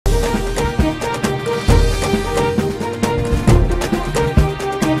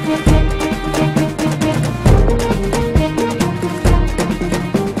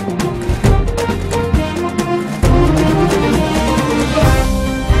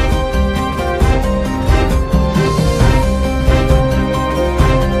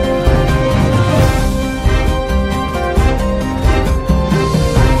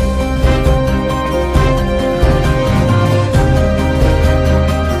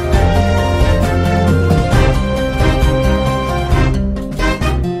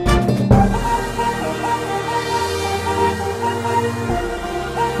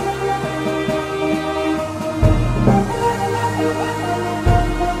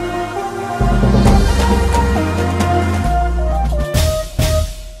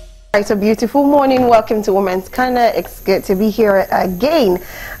It's a beautiful morning. Welcome to Women's Corner. It's good to be here again.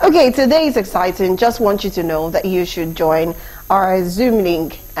 Okay, today is exciting. Just want you to know that you should join our Zoom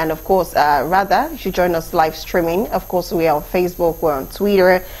link, and of course, you should join us live streaming. Of course, we are on Facebook, we're on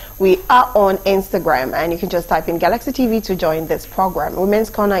Twitter, we are on Instagram, and you can just type in Galaxy TV to join this program. Women's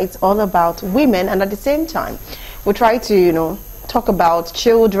Corner, it's all about women, and at the same time, we try to, talk about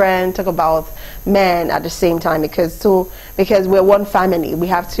children, talk about men at the same time, because we're one family, we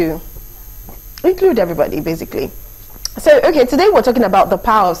have to include everybody basically. So okay, today we're talking about the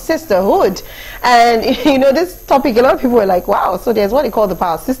power of sisterhood, and this topic, a lot of people are like, wow, so there's what they call the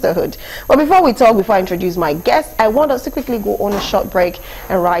power of sisterhood. But before I introduce my guest, I want us to quickly go on a short break,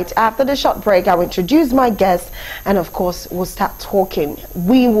 and right after the short break I will introduce my guest, and of course we'll start talking.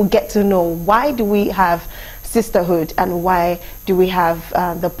 We will get to know, why do we have sisterhood, and why do we have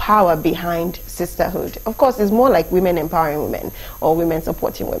the power behind sisterhood? Of course, it's more like women empowering women or women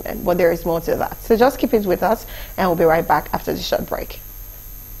supporting women, but there is more to that. So just keep it with us, and we'll be right back after the short break.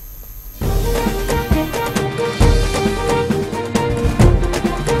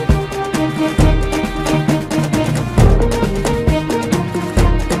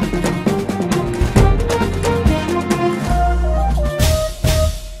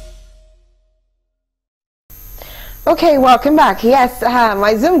 Okay, welcome back. Yes,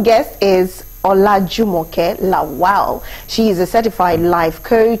 my Zoom guest is Olajumoke Lawal. She is a certified life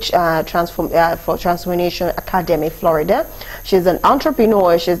coach for Transformation Academy, Florida. She's an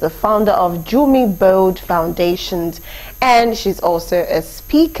entrepreneur. She's the founder of Jumi Bold Foundations, and she's also a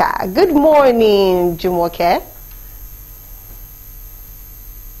speaker. Good morning, Jumoke.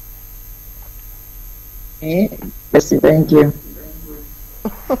 Yes, thank you.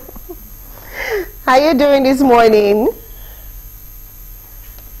 How are you doing this morning?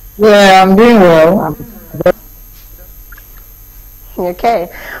 Yeah, I'm doing well. Okay,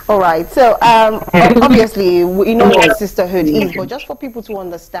 all right. So obviously, we know what sisterhood is, but just for people to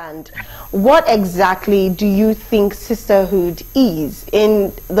understand, what exactly do you think sisterhood is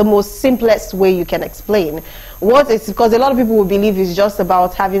in the most simplest way you can explain? What is, because a lot of people will believe it's just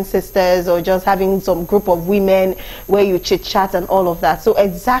about having sisters or just having some group of women where you chit chat and all of that. So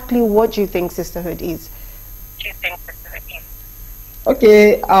exactly what do you think sisterhood is?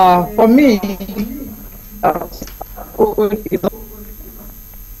 Okay, for me,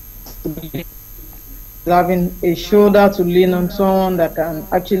 having a shoulder to lean on, someone that can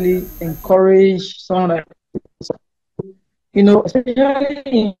actually encourage, someone that, especially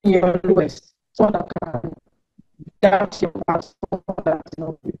in your lowest, someone that can doubt your past, someone that,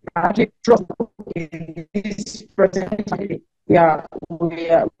 you can actually trust in this person. We are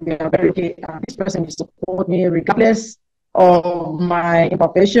very okay, and this person will support me regardless of my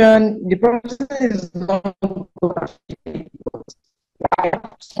imperfection. The process is not good.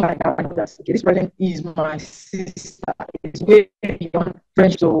 This person is my sister. It's way beyond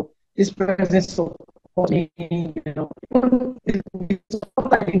friendship. So this person supports me. It's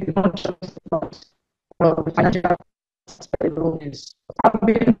not just about financial aspect alone. Is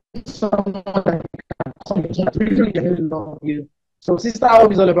having someone that can come in that really love you. So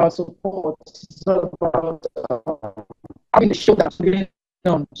sisterhood is all about support. It's all about having the shoulder to lean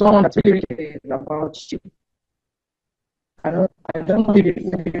on, someone that's really cares about you. I don't know if you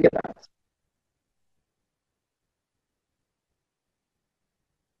get that.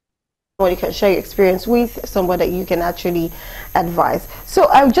 You can share your experience with someone that you can actually advise. So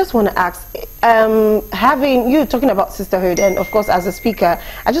I just want to ask, having you talking about sisterhood, and of course as a speaker,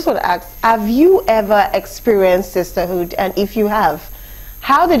 I just want to ask, have you ever experienced sisterhood? And if you have,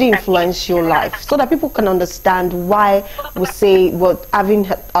 how did it influence your life, so that people can understand why we say, well, having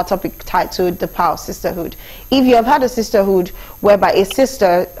our topic titled the power of sisterhood? If you have had a sisterhood whereby a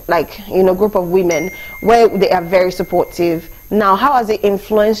sister, like, group of women where they are very supportive, now how has it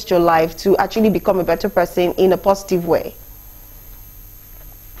influenced your life to actually become a better person in a positive way?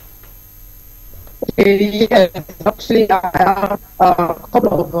 Yes, actually I have a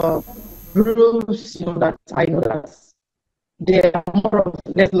couple of groups that I know that they are more of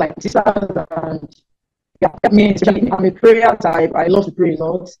less like sisters, and especially I'm a prayer type. I love to pray a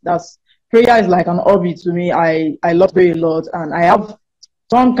lot. Prayer is like an hobby to me. I love to pray a lot, and I have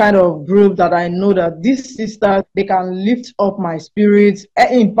some kind of group that I know that these sisters, they can lift up my spirit.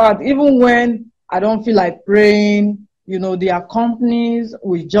 In fact, even when I don't feel like praying, their companies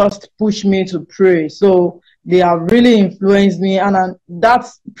will just push me to pray. So they have really influenced me, and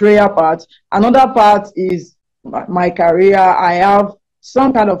that's prayer part. Another part is my career. I have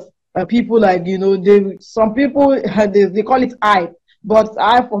some kind of people like, some people, they call it hype, but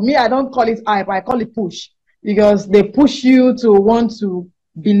for me, I don't call it hype, I call it push, because they push you to want to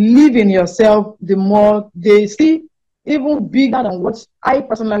believe in yourself, the more they see even bigger than what I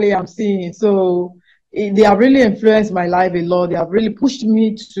personally am seeing. So they have really influenced my life a lot. They have really pushed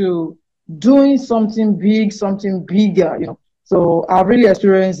me to doing something big, something bigger, you know. So I've really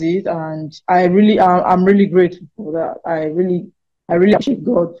experienced it, and I'm really grateful for that. I really appreciate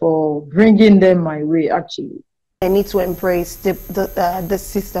God for bringing them my way, actually. I need to embrace the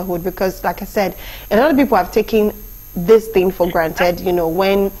sisterhood, because, like I said, a lot of people have taken this thing for granted. You know,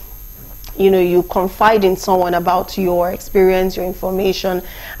 when you confide in someone about your experience, your information,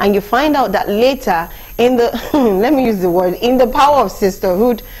 and you find out that later in the let me use the word, in the power of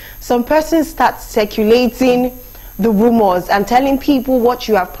sisterhood, some person starts circulating the rumors and telling people what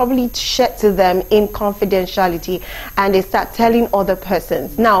you have probably shared to them in confidentiality, and they start telling other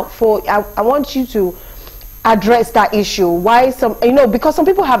persons. Now, I want you to address that issue. Why because some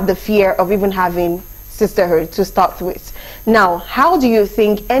people have the fear of even having sisterhood to start with. Now, how do you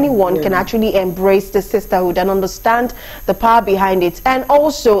think anyone can actually embrace the sisterhood and understand the power behind it, and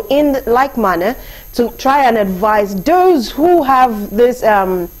also in like manner to try and advise those who have this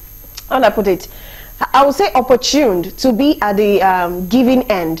how do I put it, I would say opportuned to be at the giving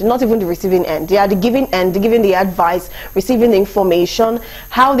end, not even the receiving end. They are the giving end, giving the advice, receiving the information,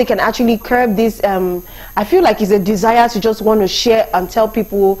 how they can actually curb this. I feel like it's a desire to just want to share and tell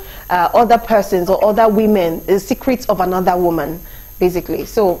people, other persons or other women, the secrets of another woman, basically.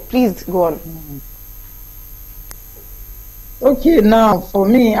 So please go on. Okay, now for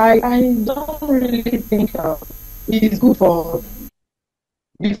me, I don't really think it's good for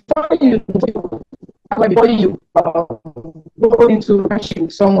before you go into friendship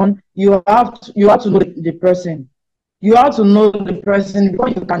with someone, you have to know the person. You have to know the person before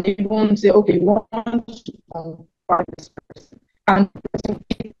you can even say, okay, you want to confide this person. And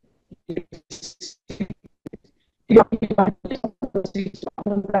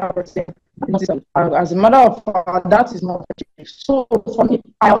as a matter of fact, that is not friendship. So for me,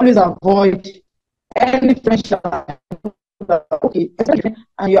 I always avoid any friendship. Okay,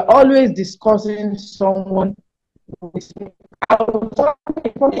 and you're always discussing someone with me. I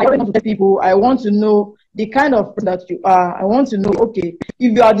want to people, I want to know the kind of person that you are. I want to know, okay,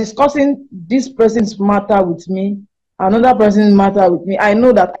 if you are discussing this person's matter with me, another person's matter with me, I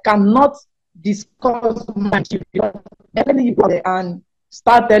know that I cannot discuss my and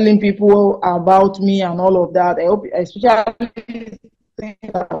start telling people about me and all of that. I hope, especially things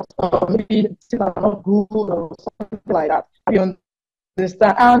that maybe things are not good or something like that. You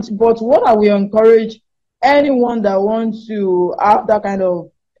understand? And but what I will encourage anyone that wants to have that kind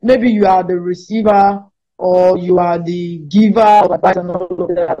of, maybe you are the receiver or you are the giver of advice and all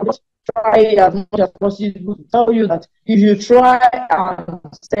of that, just try as much as possible to tell you that if you try and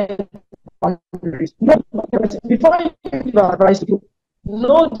set boundaries, before you give advice to you,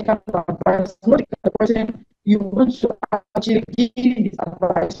 know the kind of advice, know the kind of person you want to actually give this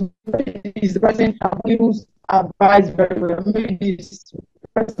advice. Is the person that gives advice very well. Maybe this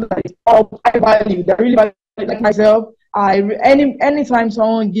person that is of high value, that really value, like myself. Anytime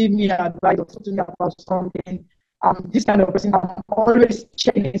someone give me advice or talk to me about something, this kind of person, I'm always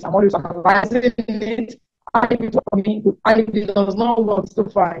checking it, I'm always analyzing it. And if it works for me, and if it does not work, so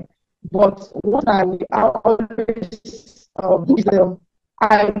fine. But what I always do is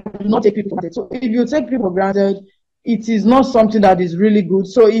I will not take people for granted. So if you take people for granted, it is not something that is really good.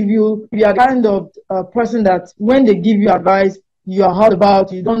 So if you are the kind of person that when they give you advice, you are heard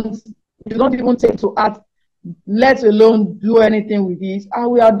about, you don't even take to act, let alone do anything with it. I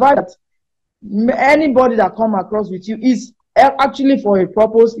will advise that anybody that come across with you is actually for a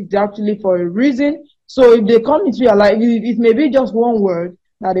purpose, it's actually for a reason. So if they come into your life, it may be just one word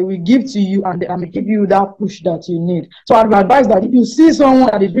that they will give to you, and they will give you that push that you need. So I would advise that if you see someone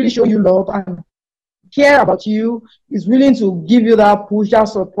that is really showing you love and care about you, is willing to give you that push, that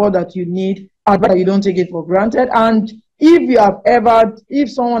support that you need, advise that you don't take it for granted. And if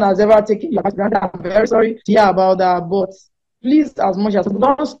someone has ever taken you for granted, I'm very sorry to hear about that. But please, as much as possible,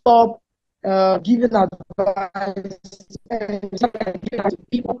 don't stop giving advice to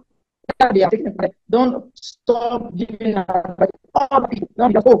people. They are taking advice. Don't stop giving advice.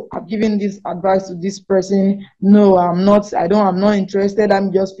 Don't just, oh, I'm giving this advice to this person. No, I'm not. I'm not interested.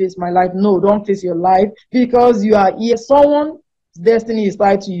 I'm just face my life. No, don't face your life, because you are here. Someone's destiny is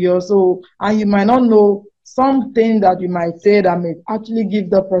tied to yours. So, and you might not know something that you might say that may actually give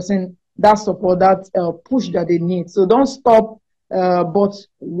the person that support, that push that they need. So don't stop. But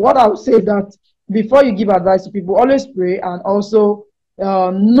what I would say is that before you give advice to people, always pray, and also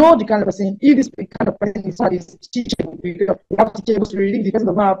know the kind of person. If this kind of person is teachable, you have teachable spirit. If the person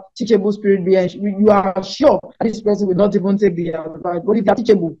does not have teachable spirit, you are sure that this person will not even take the advice. But if they are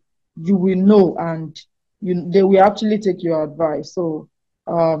teachable, you will know, and they will actually take your advice. So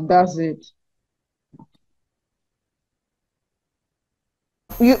that's it.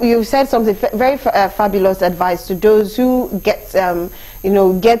 You said something very fabulous advice to those who get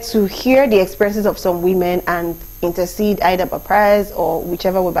to hear the experiences of some women and intercede either by prayers or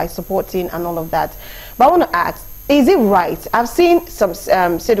whichever way, by supporting and all of that. But I want to ask, is it right? I've seen some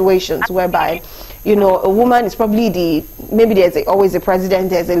situations whereby, a woman is probably maybe there's always a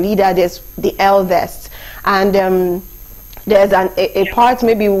president, there's a leader, there's the eldest, and there's a part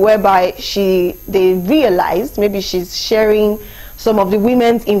maybe whereby they realized maybe she's sharing some of the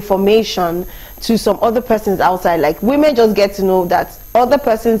women's information to some other persons outside. Like, women just get to know that other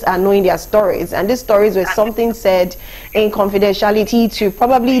persons are knowing their stories, and these stories were something said in confidentiality to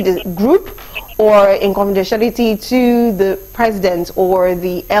probably the group, or in confidentiality to the president or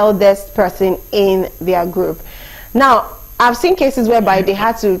the eldest person in their group. Now, I've seen cases whereby they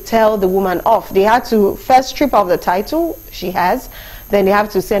had to tell the woman off. They had to first strip off the title she has, then they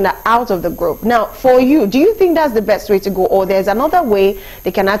have to send her out of the group. Now, for you, do you think that's the best way to go, or there's another way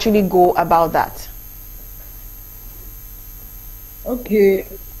they can actually go about that? Okay.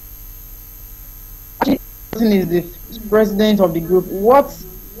 Actually, is the president of the group. What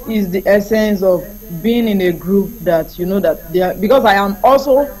is the essence of being in a group that that they are? Because I am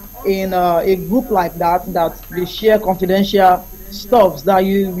also in a group like that they share confidential stuffs that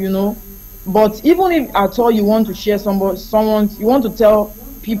you know. But even if at all you want to share you want to tell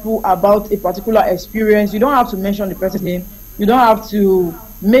people about a particular experience, you don't have to mention the person's name. You don't have to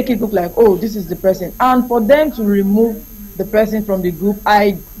make it look like, oh, this is the person. And for them to remove the person from the group,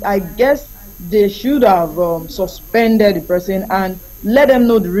 I guess they should have suspended the person and let them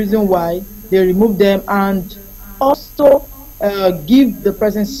know the reason why they removed them, and also give the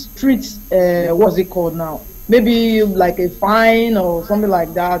person strict, what's it called now? Maybe like a fine or something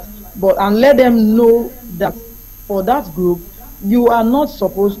like that. And let them know that for that group, you are not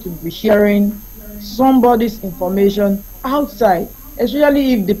supposed to be sharing somebody's information outside,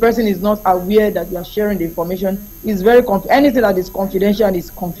 especially if the person is not aware that you are sharing the information. It's very anything that is confidential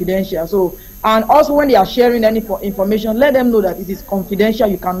is confidential. So, and also when they are sharing any information, let them know that it is confidential.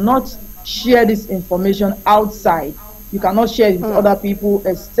 You cannot share this information outside. You cannot share it with other people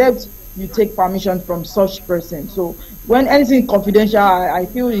except you take permission from such person. So when anything confidential, I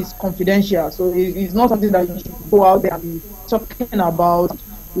feel it's confidential. So it's not something that you should go out there and be talking about,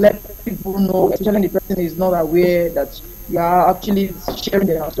 let people know, especially when the person is not aware that you are actually sharing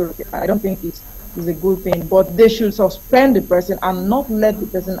their story. I don't think it's a good thing. But they should suspend the person and not let the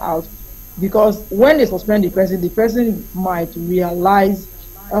person out, because when they suspend the person might realize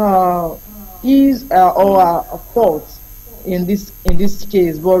his or her fault in this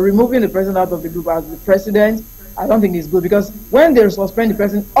case. But removing the person out of the group as the president, I don't think it's good, because when they suspend the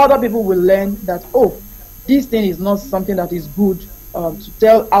person, other people will learn that, oh, this thing is not something that is good to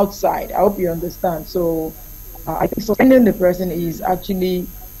tell outside. I hope you understand. So I think suspending the person is actually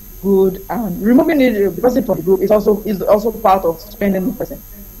good, and removing the person from the group is also part of suspending the person.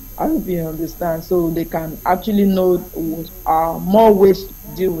 I hope you understand. So they can actually know more ways to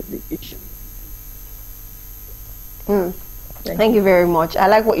deal with the issue. Thank you very much. I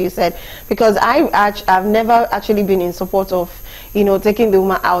like what you said, because I've never actually been in support of taking the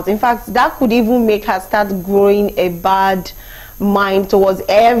woman out. In fact, that could even make her start growing a bad mind towards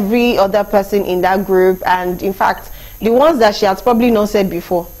every other person in that group. And in fact, the ones that she has probably not said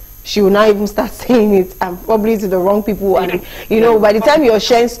before, she will now even start saying it, and probably to the wrong people. And by the time you're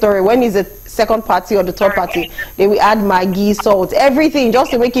sharing story, when is the second party or the third party, they will add Maggi, salt, everything,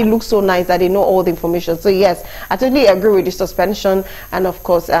 just to make it look so nice that they know all the information. So yes, I totally agree with the suspension. And of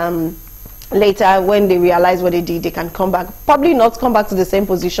course, later when they realize what they did, they can come back, probably not come back to the same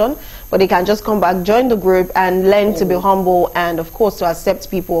position, but they can just come back, join the group, and learn to be humble, and of course to accept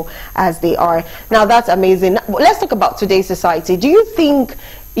people as they are. Now that's amazing. Let's talk about today's society. Do you think,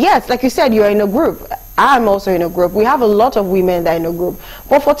 yes, like you said, you're in a group, I'm also in a group, we have a lot of women that are in a group,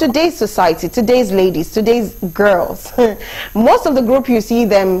 but for today's society, today's ladies, today's girls, most of the group you see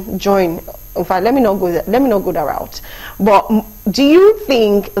them join, in fact, let me not go that route, but do you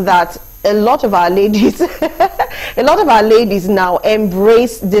think that a lot of our ladies now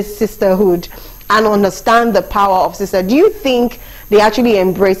embrace this sisterhood and understand the power of sister? Do you think they actually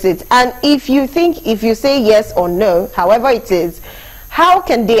embrace it? And if you say yes or no, however it is, how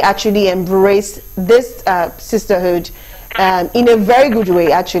can they actually embrace this sisterhood in a very good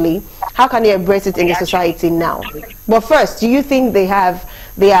way? Actually, how can they embrace it in the society now? But first, do you think they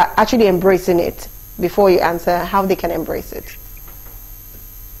are actually embracing it? Before you answer, how they can embrace it?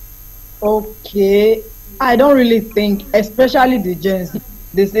 Okay, I don't really think, especially the Gen Z.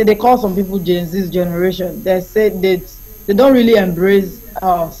 They say they call some people Gen Z generation. They say they don't really embrace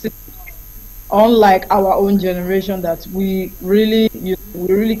unlike our own generation that we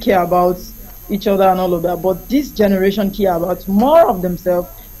really care about each other and all of that. But this generation care about more of themselves,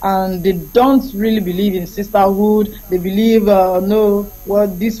 and they don't really believe in sisterhood. They believe no,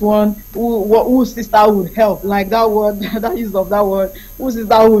 what this one, who sister would help, like that word, that use of that word, who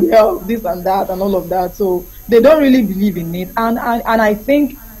sister would help, this and that and all of that. So they don't really believe in it, and I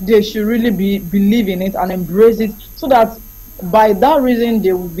think they should really believe in it and embrace it, so that by that reason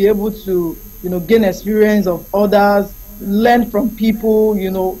they will be able to gain experience of others, learn from people,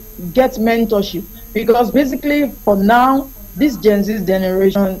 get mentorship. Because basically for now, this Gen Z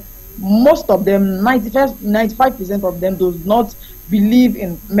generation, most of them, 95% of them does not believe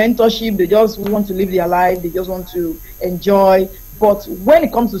in mentorship. They just want to live their life, they just want to enjoy. But when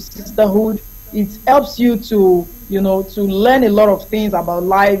it comes to sisterhood, it helps you to to learn a lot of things about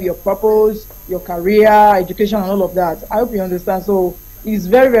life, your purpose, your career, education and all of that. I hope you understand. So it's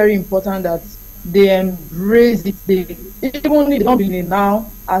very, very important that they embrace it. Even if they don't believe it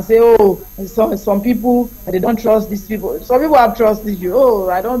now and say, oh, some people, they don't trust these people. Some people have trust issues. Oh,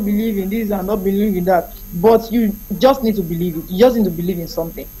 I don't believe in this and not believe in that. But you just need to believe it. You just need to believe in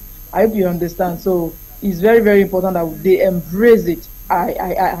something. I hope you understand. So it's very, very important that they embrace it.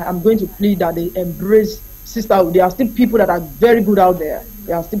 I'm going to plead that they embrace sisterhood. There are still people that are very good out there.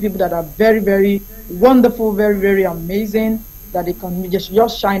 There are still people that are very, very wonderful, very, very amazing, that they can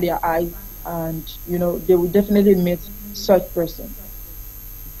just shine their eyes, and they will definitely meet such person.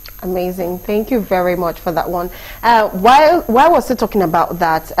 Amazing. Thank you very much for that one. While we're still talking about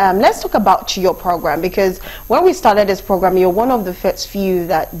that, let's talk about your program, because when we started this program, you're one of the first few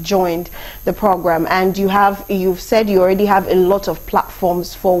that joined the program, and you've said you already have a lot of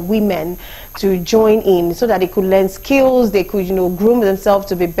platforms for women to join in so that they could learn skills, they could groom themselves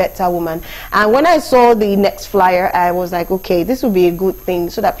to be better women. And when I saw the next flyer, I was like, okay, this would be a good thing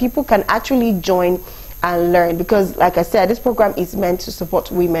so that people can actually join and learn, because like I said, this program is meant to support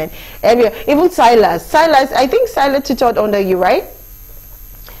women. And even Silas, I think Silas tutored under you, right?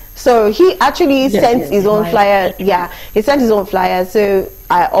 So he actually sent his own flyer. Yeah, he sent his own flyer. So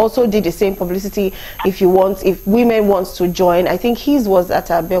I also did the same publicity. If women wants to join, I think his was at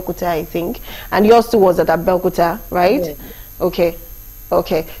Abeokuta, I think, and yours too was at Abeokuta, right? Yeah.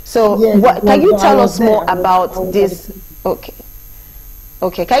 Okay. So can you tell us more about this?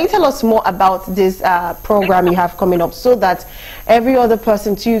 Okay, can you tell us more about this program you have coming up, so that every other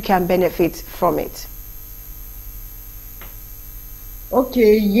person too can benefit from it?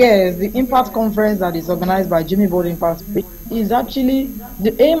 Okay, yes, the Impact Conference that is organized by Jimmy Board Impact is actually,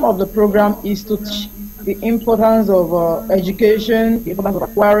 the aim of the program is to teach the importance of education, the importance of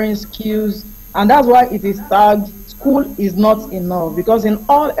acquiring skills, and that's why it is tagged school is not enough, because in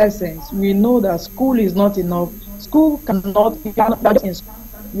all essence, we know that school is not enough. School cannot,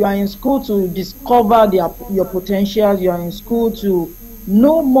 you are in school to discover your potentials. You are in school to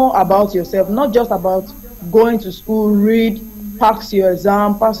know more about yourself, not just about going to school, read, pass your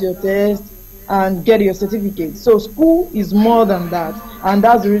exam, pass your test, and get your certificate. So school is more than that, and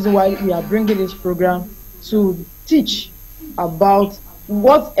that's the reason why we are bringing this program to teach about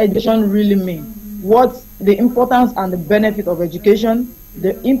what education really means, what the importance and the benefit of education,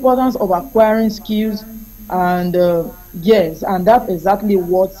 the importance of acquiring skills. And yes, and that's exactly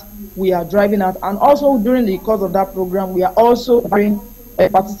what we are driving at. And also during the course of that program, we are also bringing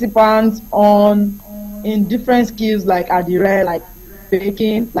participants in different skills like adire, like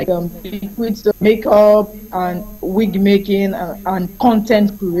baking, like liquid makeup and wig making and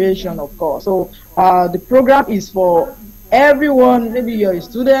content creation, of course. So the program is for everyone. Maybe you're a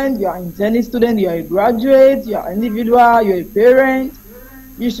student, you're an intending student, you're a graduate, you're an individual, you're a parent.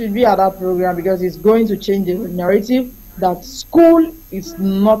 You should be at that program, because it's going to change the narrative that school is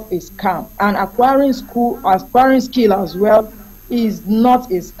not a scam, and acquiring skill as well is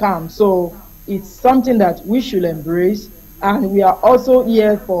not a scam. So it's something that we should embrace, and we are also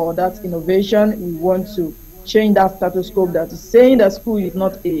here for that innovation. We want to change that status quo that is saying that school is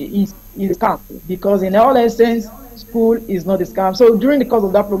not a scam, because in all essence, school is not a scam. So during the course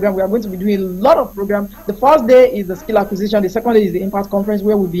of that program, we are going to be doing a lot of programs. The first day is the skill acquisition. The second day is the Impact Conference,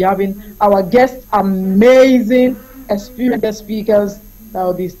 where we'll be having our guests, amazing, experienced speakers that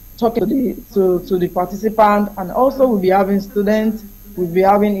will be talking to the participants, and also we'll be having students.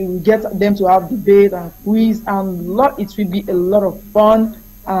 We'll get them to have debate and quiz, and it will be a lot of fun.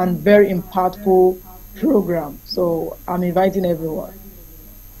 and very impactful program. So I'm inviting everyone.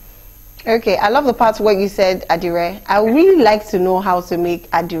 Okay, I love the part where you said adire. I would really like to know how to make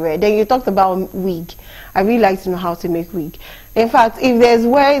adire. Then you talked about wig. I really like to know how to make wig. In fact, if there's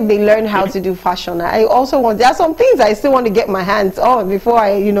where they learn how to do fashion, I also want, there are some things I still want to get my hands on before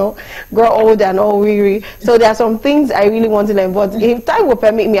I, grow old and all weary. So there are some things I really want to learn. But if time will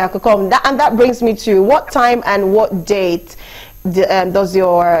permit me, I could come. And that brings me to what time and what date does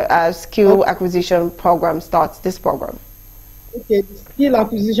your skill acquisition program start, this program? Okay, the skill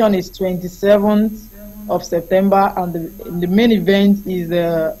acquisition is 27th of September, and the main event is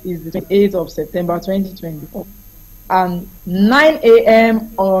the 28th of September 2024, and 9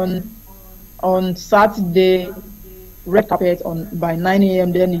 a.m. on Saturday, red carpet by 9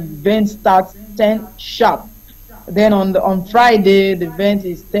 a.m. Then the event starts 10 sharp. Then on Friday the event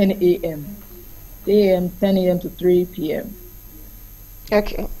is 10 a.m. 10 a.m. to 3 p.m.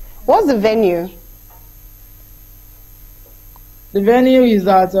 Okay, what's the venue? The venue is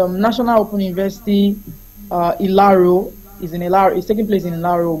at National Open University, Ilaro. Is in Ilaro. It's taking place in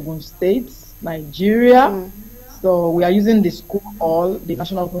Ilaro, Ogun State, Nigeria. So we are using the school hall, the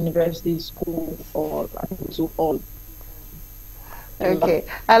National Open University School Hall, hall. Okay,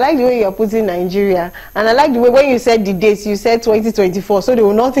 I like the way you're putting Nigeria, and I like the way when you said the dates, you said 2024, so they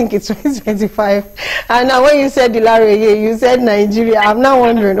will not think it's 2025. And now when you said Ilaro, you said Nigeria. I'm now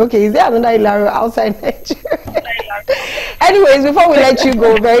wondering, okay, is there another Ilaro outside Nigeria? Anyways, before we let you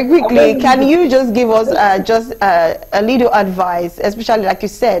go, very quickly, can you just give us a little advice, especially like you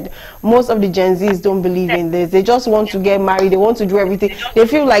said, most of the Gen Zs don't believe in this. They just want to get married. They want to do everything. They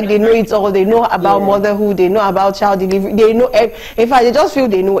feel like they know it all. They know about motherhood. They know about child delivery. They know, in fact, they just feel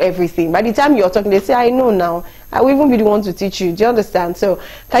they know everything. By the time you're talking, they say, I know now. I will even be the one to teach you. Do you understand? So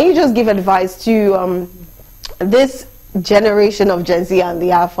can you just give advice to this generation of Gen Z and the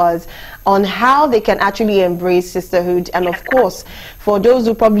Alphas on how they can actually embrace sisterhood, and of course for those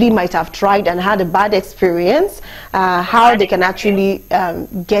who probably might have tried and had a bad experience, how they can actually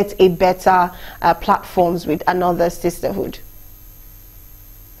get a better platforms with another sisterhood?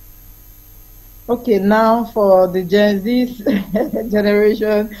 Okay, now for the Gen Z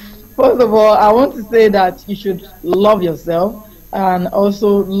generation, first of all, I want to say that you should love yourself and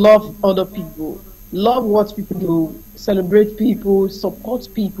also love other people. Love what people do, celebrate people, support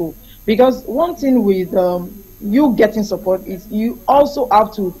people. Because one thing with you getting support is you also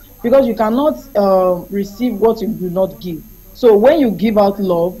have to, because you cannot receive what you do not give. So when you give out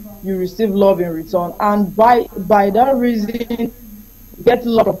love, you receive love in return. And by that reason, you get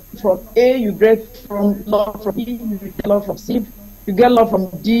love from A, you get from love from B, you get love from C, you get love from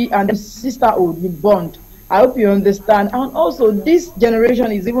D, and then sisterhood, you bond. I hope you understand. And also, this generation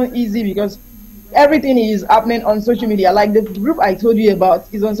is even easy because everything is happening on social media. Like the group I told you about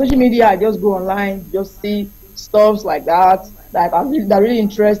is on social media. I just go online, just see stuff like that that really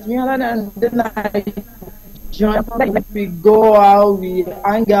interest me, and then I join. We go out, we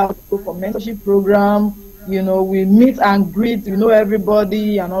hang out, go for mentorship program. We meet and greet. We know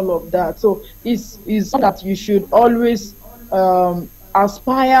everybody and all of that. So it's something that you should always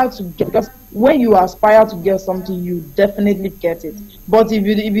aspire to get, because when you aspire to get something, you definitely get it. But if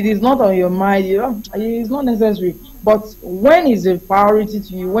it is not on your mind, it's not necessary. But when it's a priority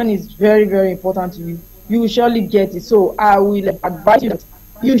to you, when it's very, very important to you, you will surely get it. So I will advise you that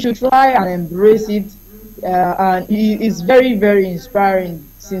you should try and embrace it. And it's very, very inspiring.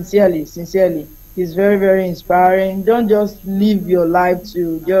 Sincerely, it's very, very inspiring. Don't just live your life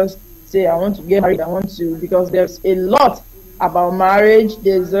to just say, I want to get married, because there's a lot about marriage.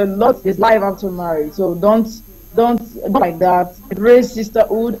 There's life after marriage. So don't like that. Embrace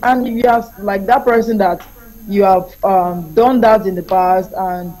sisterhood. And if you are like that person that you have done that in the past,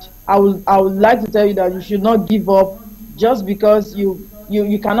 and I would like to tell you that you should not give up just because you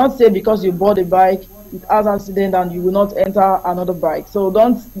cannot say because you bought a bike it has accident and you will not enter another bike. So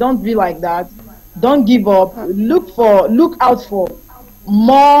don't be like that. Don't give up. Look out for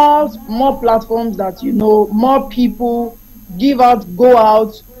more platforms that more people. Go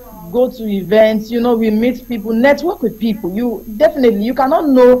out, go to events, we meet people, network with people. You cannot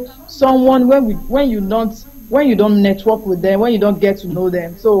know someone when you don't network with them, when you don't get to know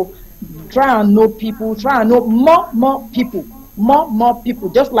them. So try and know people, try and know more people,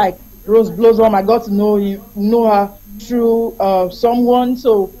 just like Rose Blossom. I got to know her through someone.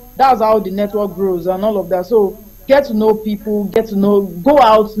 So that's how the network grows and all of that. So get to know people, go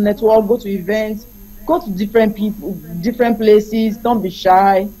out, network, go to events, go to different people, different places. Don't be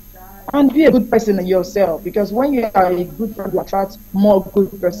shy, and be a good person in yourself. Because when you are a good person, you attract more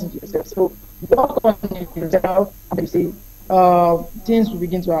good person to yourself. So work on yourself, and you say, things will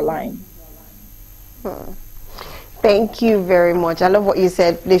begin to align. Thank you very much. I love what you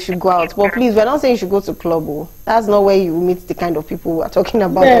said. They should go out. But please, we're not saying you should go to club. Oh. That's not where you meet the kind of people we're talking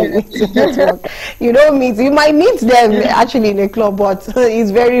about. Yeah. You don't meet. You might meet them actually in a club, but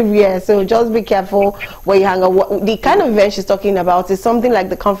it's very rare. So just be careful where you hang out. The kind of event she's talking about is something like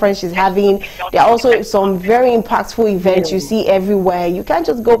the conference she's having. There are also some very impactful events you see everywhere. You can't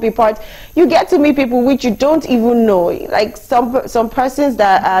just go be part. You get to meet people which you don't even know. Like some persons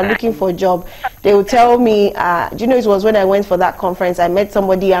that are looking for a job, they will tell me, do you know, it was when I went for that conference, I met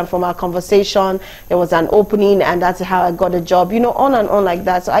somebody, and from our conversation there was an opening, and that's how I got a job, you know, on and on like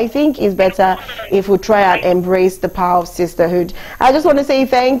that. So I think it's better if we try and embrace the power of sisterhood. I just want to say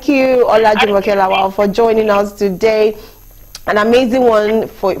thank you, Olajumoke, for joining us today. An amazing one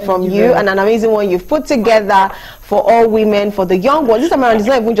from you, and an amazing one you've put together for all women, for the young ones. This time around, it's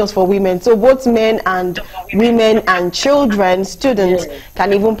not even just for women. So both men and women and children, students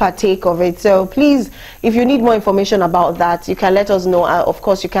can even partake of it. So please, if you need more information about that, you can let us know. Of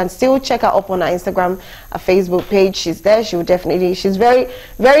course, you can still check her up on our Instagram, our Facebook page. She's there. She will definitely, she's very,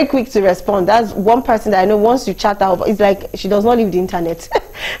 very quick to respond. That's one person that I know once you chat her, it's like she does not leave the internet.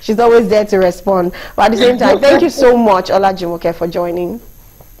 She's always there to respond. But at the same time, thank you so much, Olajumoke, for joining.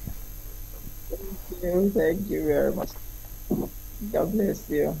 Thank you very much. God bless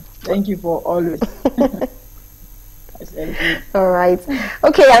you. Thank you for always. All right.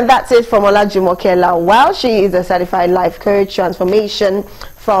 Okay, and that's it from Olajumoke Lawal. She is a certified life coach, transformation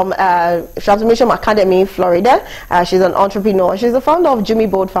Academy in Florida. She's an entrepreneur. She's the founder of Jimmy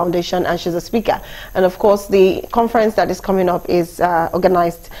Board Foundation, and she's a speaker. And of course, the conference that is coming up is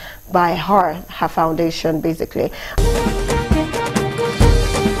organized by her foundation, basically.